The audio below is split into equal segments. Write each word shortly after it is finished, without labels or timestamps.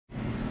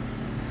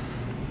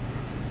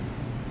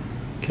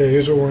Okay,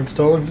 here's what we're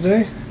installing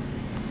today.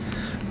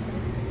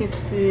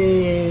 It's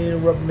the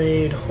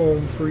Rubbermaid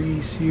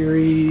HomeFree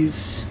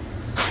series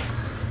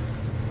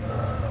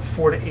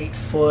 4 to 8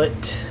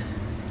 foot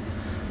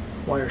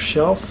wire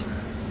shelf.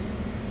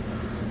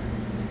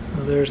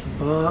 So there's the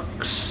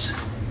box.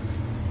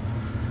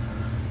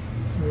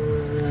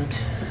 And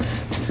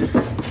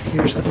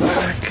here's the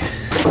back.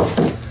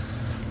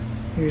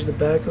 Here's the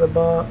back of the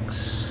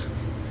box.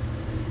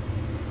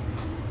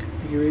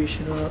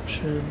 Configuration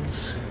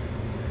options.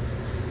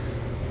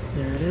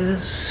 There it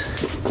is.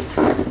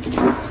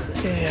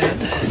 And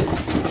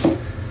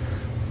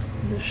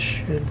this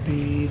should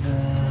be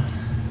the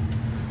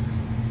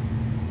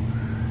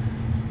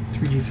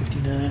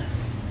 3G59.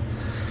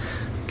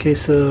 Okay,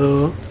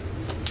 so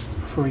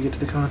before we get to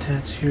the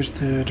contents, here's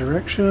the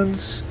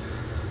directions.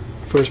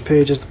 First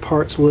page is the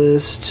parts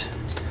list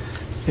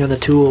and the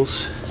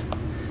tools.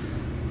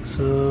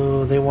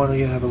 So they want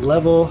to have a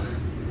level,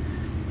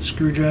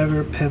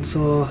 screwdriver,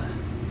 pencil,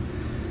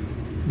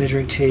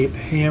 measuring tape,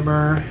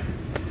 hammer,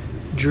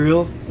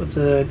 drill with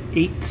an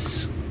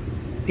 1/8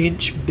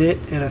 inch bit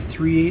and a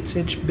 3/8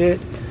 inch bit,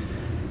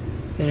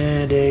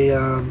 and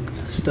a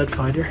stud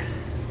finder.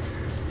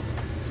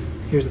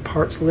 Here's the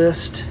parts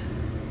list.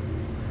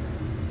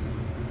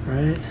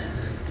 Right.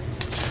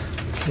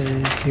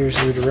 Okay, here's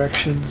the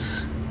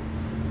directions.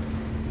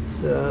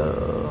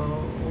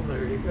 So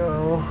there you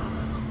go.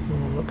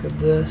 We'll look at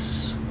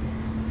this.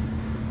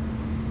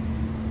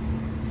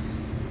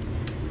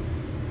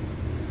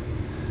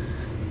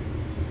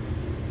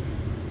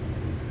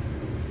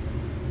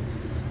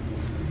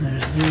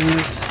 There's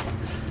that,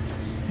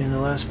 and the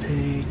last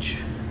page.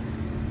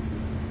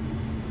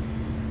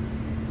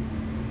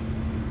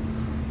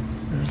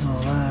 There's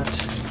all that.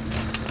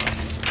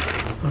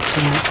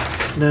 Okay,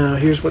 now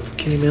here's what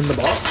came in the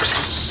box.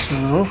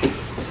 So,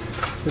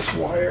 this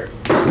wire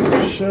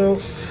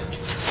shelf,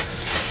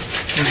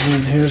 and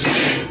then here's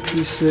the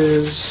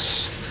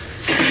pieces.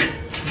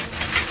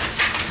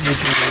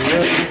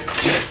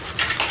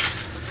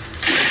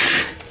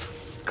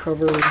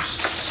 Covers.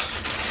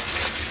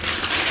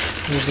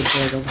 Here's a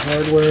bag of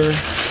hardware.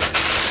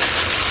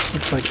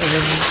 Looks like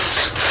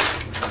ends.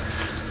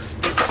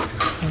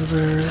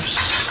 Covers.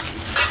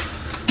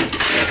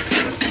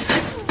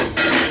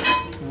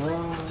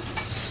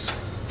 Rods.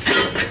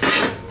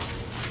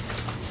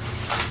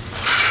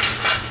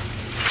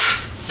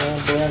 Ball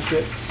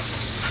brackets.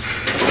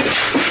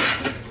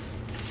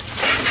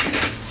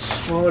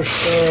 Smaller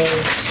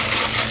studs.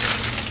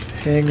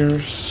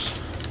 Hangers.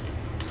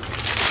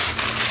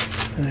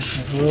 And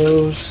some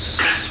those.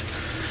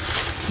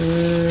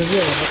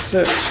 Yeah, that's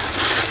it.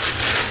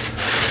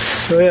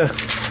 So yeah,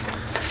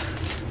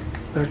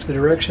 back to the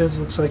directions.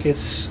 Looks like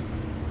it's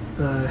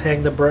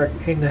hang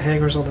the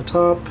hangers on the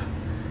top,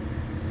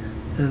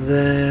 and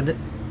then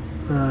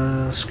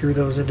screw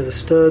those into the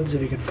studs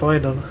if you can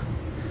find them,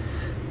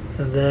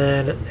 and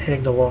then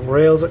hang the long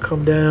rails that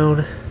come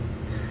down.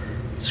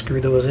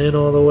 Screw those in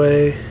all the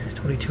way,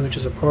 22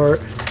 inches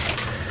apart,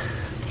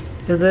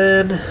 and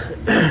then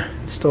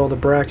install the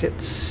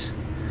brackets.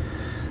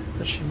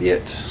 That should be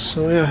it.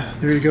 So yeah,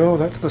 there you go.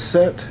 That's the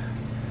set.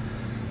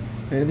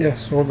 And yeah,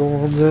 so I'll go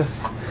on the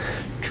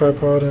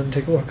tripod and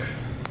take a look.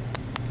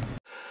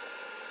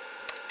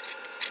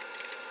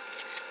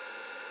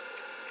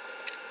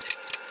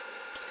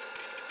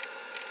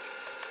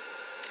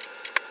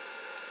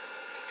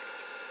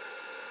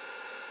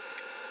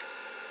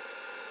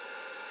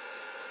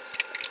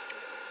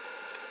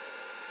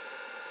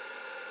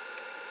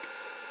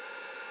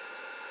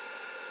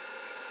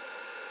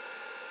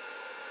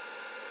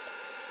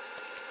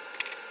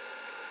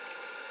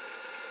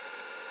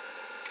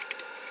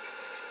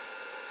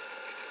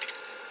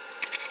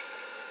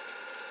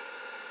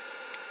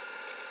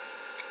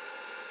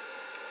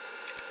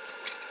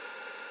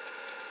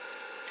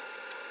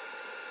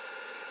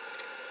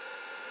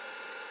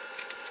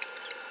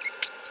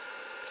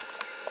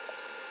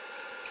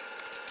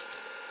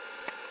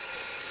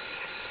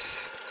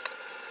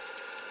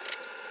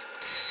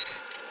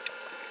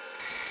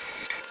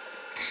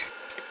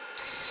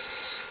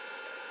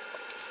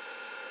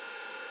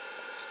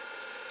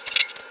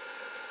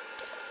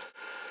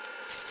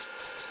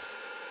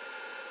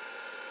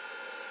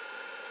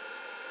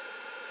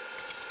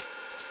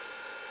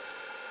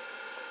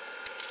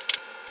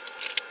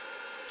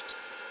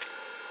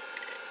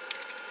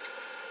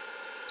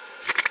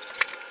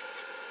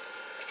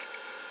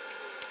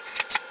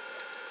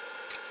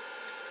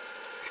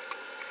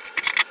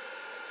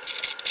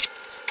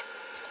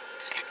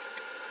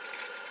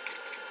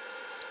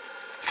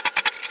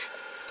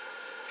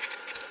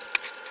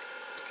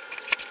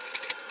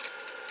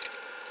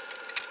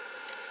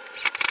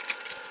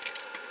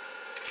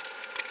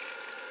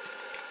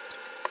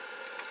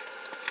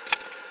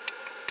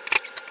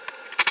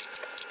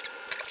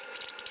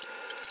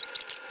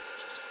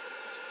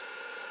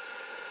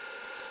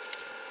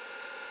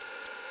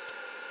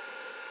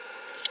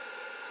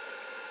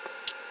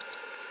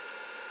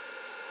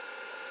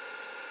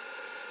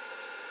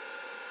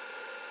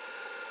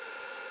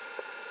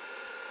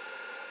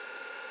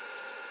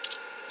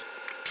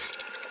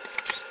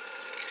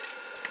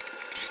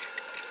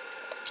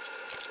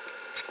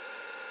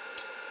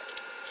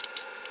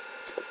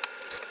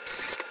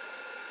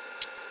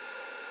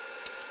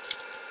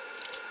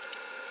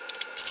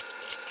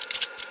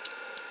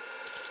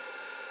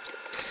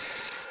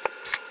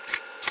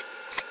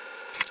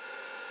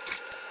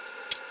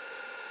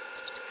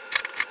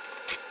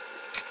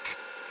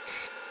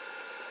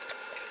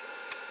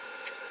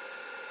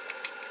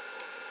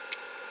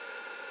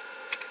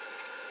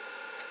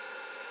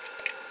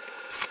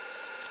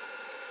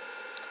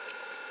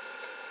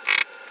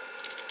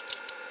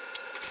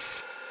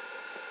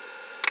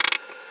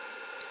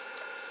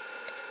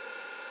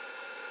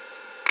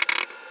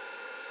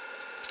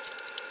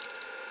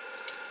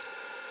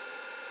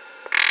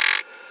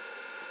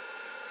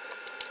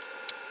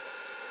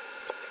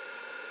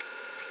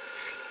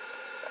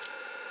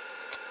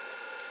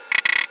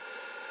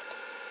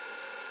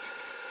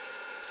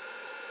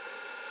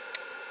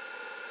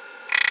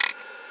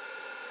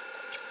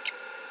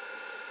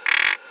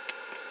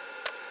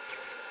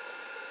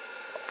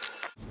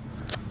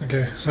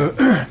 Okay, so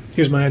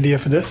here's my idea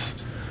for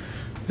this.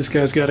 This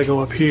guy's got to go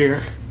up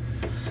here,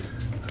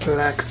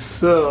 like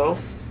so.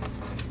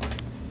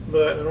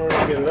 But in order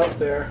to get it up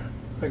there,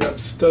 I got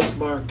studs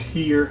marked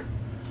here,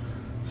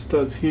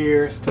 studs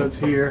here,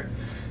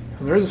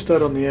 and there is a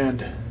stud on the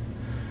end.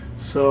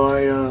 So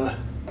I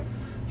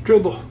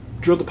drilled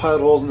the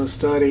pilot holes in the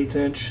stud, 1/8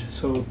 inch.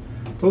 So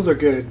those are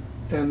good.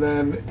 And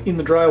then in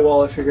the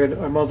drywall, I figured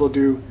I might as well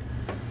do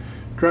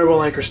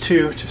drywall anchors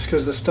too, just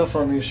because the stuff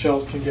on these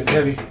shelves can get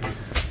heavy.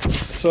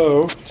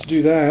 So to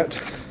do that,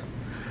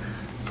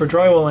 for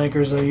drywall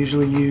anchors, I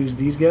usually use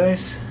these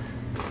guys.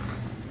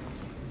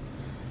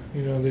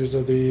 You know, these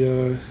are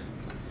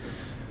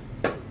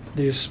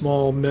these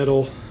small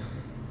metal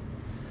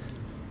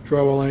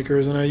drywall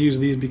anchors, and I use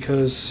these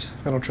because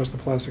I don't trust the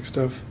plastic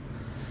stuff.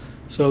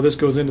 So this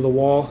goes into the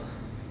wall.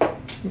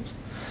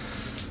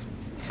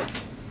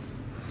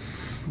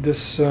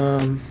 This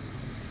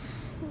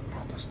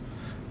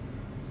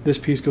this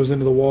piece goes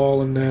into the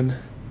wall, and then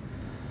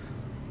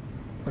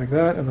like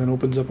that, and then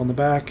opens up on the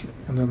back,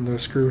 and then the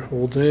screw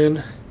holds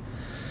in.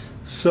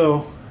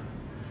 So,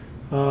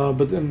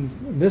 but then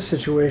in this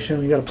situation,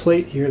 we got a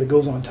plate here that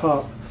goes on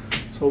top.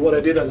 So what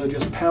I did is I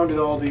just pounded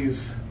all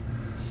these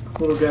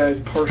little guys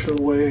partial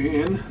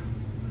way in.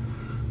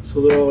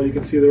 So they're all, you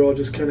can see they're all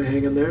just kind of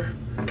hanging there.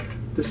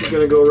 This is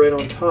going to go right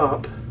on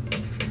top.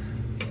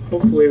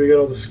 Hopefully we got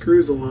all the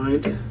screws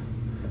aligned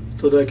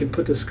so that I can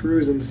put the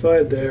screws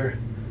inside there.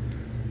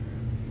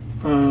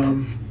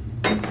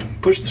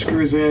 Push the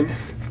screws in.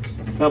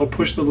 That'll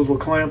push the little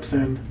clamps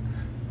in,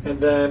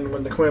 and then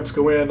when the clamps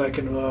go in, I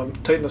can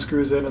tighten the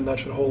screws in, and that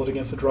should hold it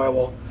against the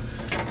drywall.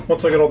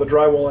 Once I get all the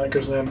drywall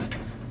anchors in,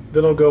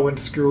 then I'll go and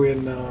screw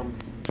in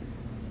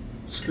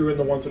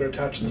the ones that are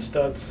attached to the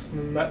studs,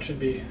 and that should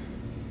be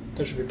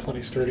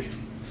plenty sturdy.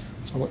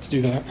 So let's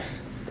do that.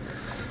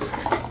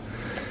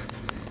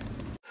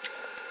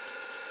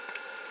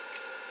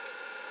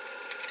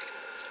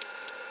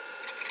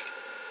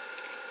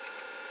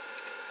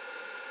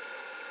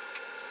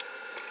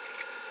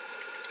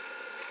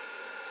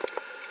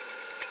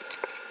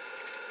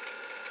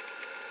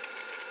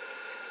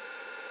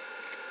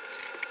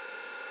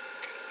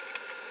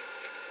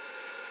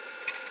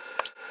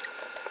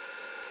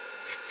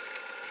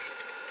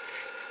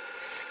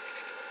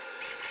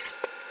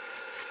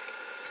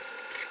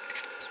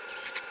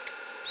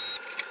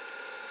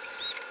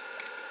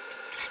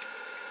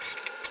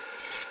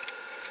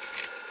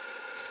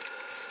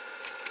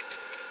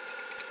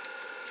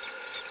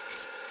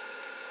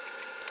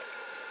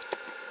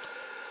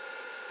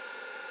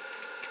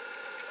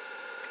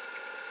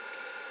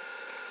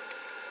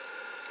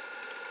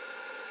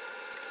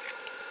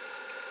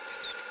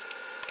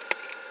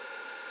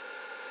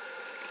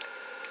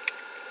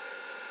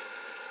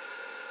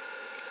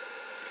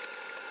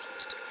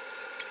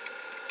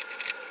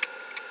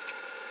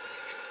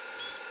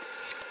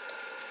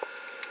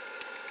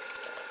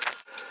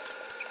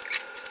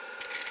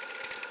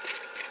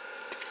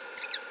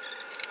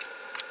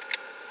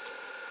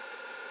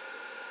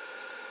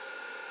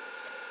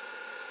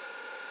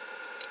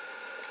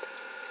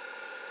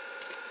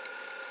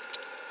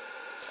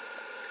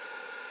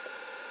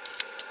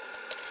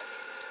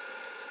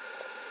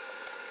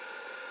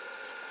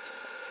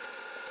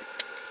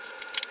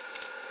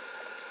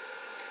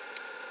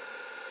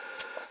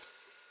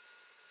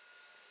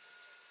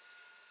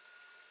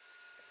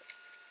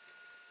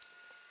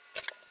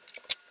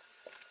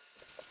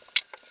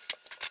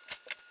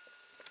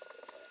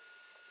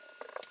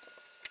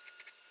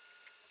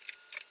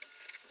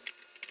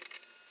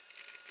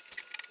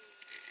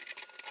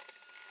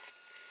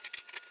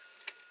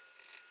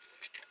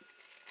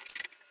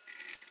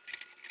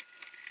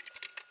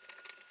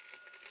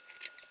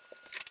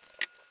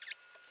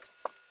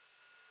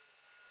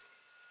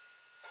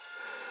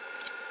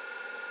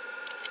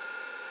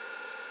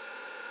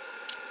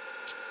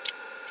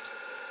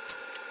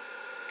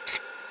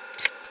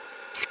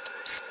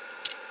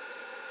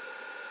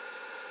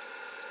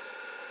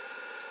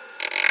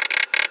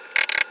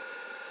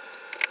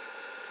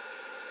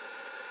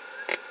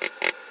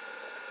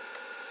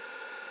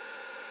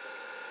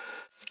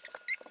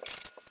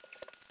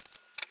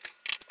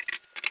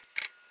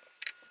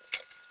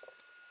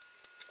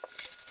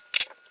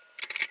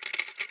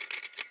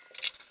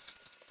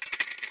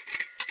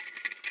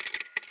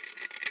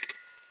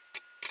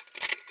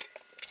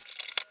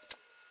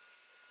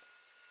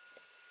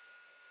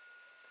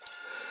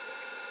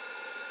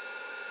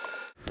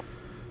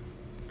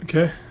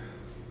 Okay,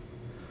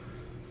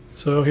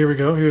 so here we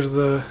go. Here's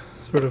the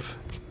sort of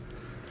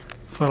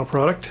final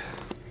product.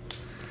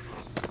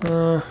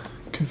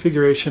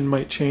 Configuration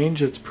might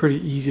change. It's pretty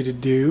easy to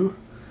do.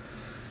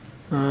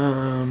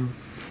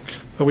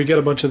 But we get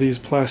a bunch of these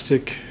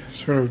plastic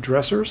sort of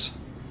dressers.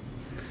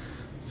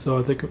 So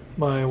I think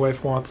my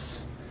wife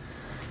wants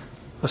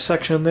a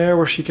section there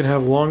where she can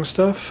have long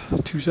stuff,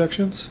 2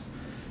 sections.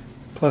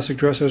 Plastic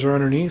dressers are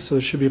underneath, so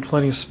there should be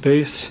plenty of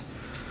space.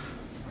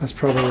 That's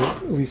probably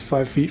at least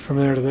 5 feet from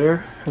there to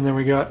there. And then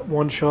we got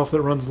one shelf that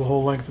runs the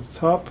whole length at the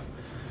top.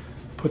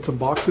 Put some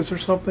boxes or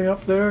something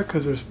up there,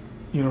 because there's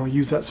you know,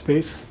 use that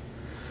space.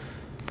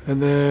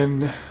 And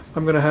then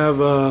I'm gonna have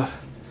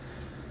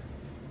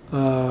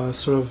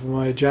sort of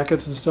my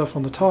jackets and stuff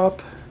on the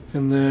top,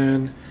 and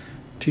then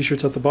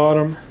t-shirts at the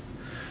bottom.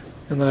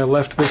 And then I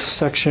left this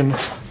section,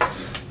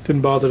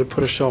 didn't bother to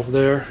put a shelf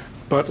there,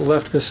 but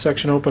left this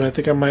section open. I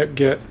think I might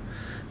get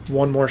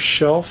one more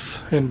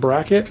shelf and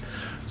bracket,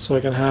 so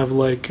I can have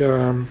like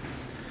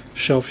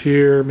shelf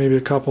here, maybe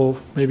a couple,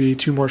 maybe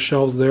 2 more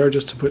shelves there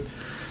just to put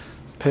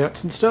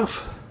pants and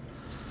stuff.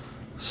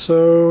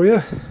 So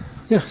yeah,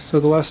 so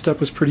the last step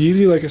was pretty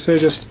easy. Like I say,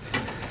 just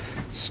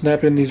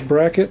snap in these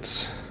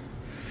brackets.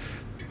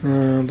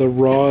 The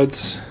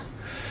rods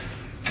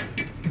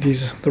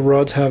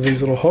have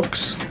these little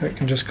hooks that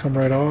can just come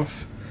right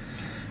off.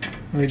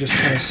 They just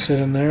kind of sit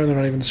in there, they're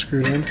not even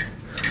screwed in.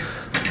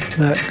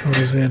 That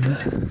goes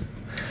in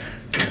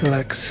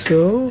like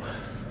so.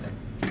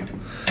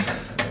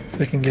 If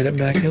I can get it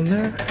back in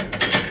there.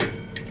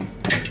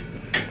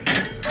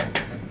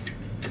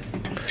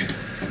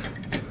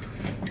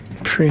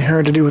 Pretty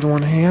hard to do with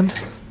one hand.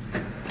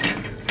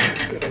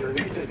 Get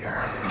underneath it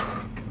here.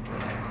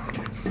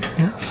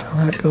 Yeah, so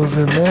that goes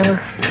in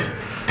there.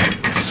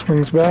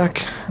 Swings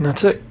back, and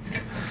that's it.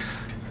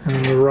 And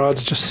then the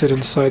rods just sit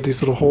inside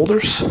these little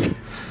holders.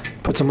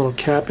 Put some little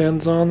cap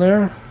ends on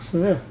there. So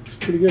yeah, it's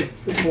pretty good.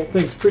 This whole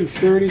thing's pretty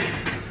sturdy.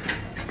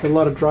 Got a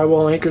lot of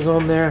drywall anchors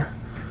on there.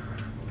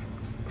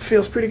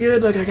 Feels pretty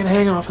good, like I can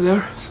hang off of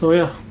there. So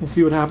yeah, we'll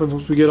see what happens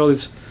once we get all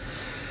these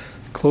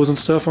clothes and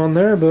stuff on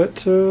there.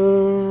 But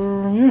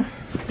yeah,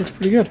 looks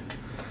pretty good.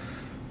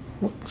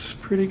 Looks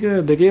pretty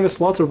good. They gave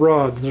us lots of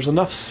rods. There's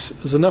enough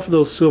of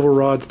those silver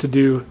rods to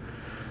do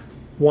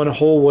one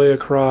whole way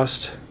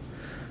across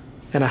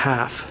and a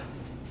half.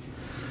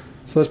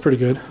 So that's pretty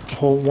good. A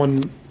whole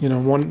one, you know,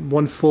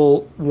 one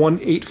full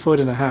 8 foot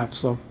and a half.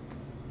 So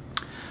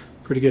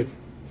pretty good.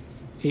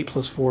 8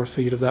 plus 4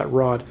 feet of that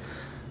rod.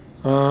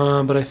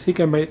 But I think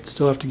I might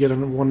still have to get a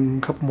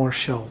couple more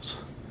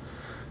shelves.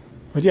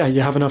 But yeah,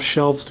 you have enough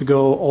shelves to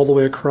go all the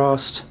way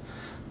across,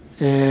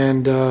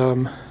 and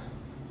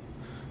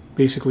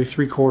basically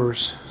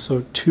 3/4.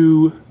 So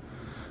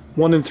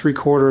 1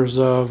 3/4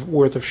 of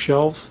worth of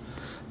shelves,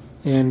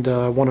 and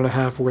 1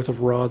 1/2 worth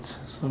of rods.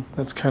 So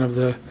that's kind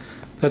of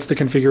that's the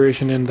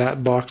configuration in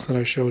that box that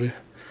I showed you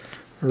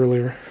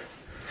earlier.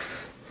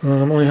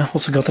 Oh yeah,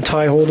 also got the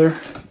tie holder,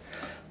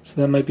 so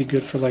that might be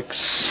good for like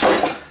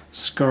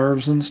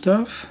scarves and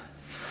stuff.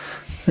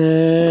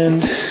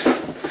 And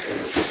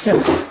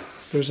yeah,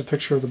 there's a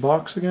picture of the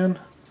box again,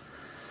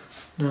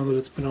 now that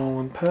it's been all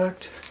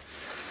unpacked.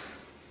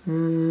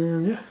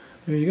 And yeah,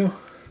 there you go.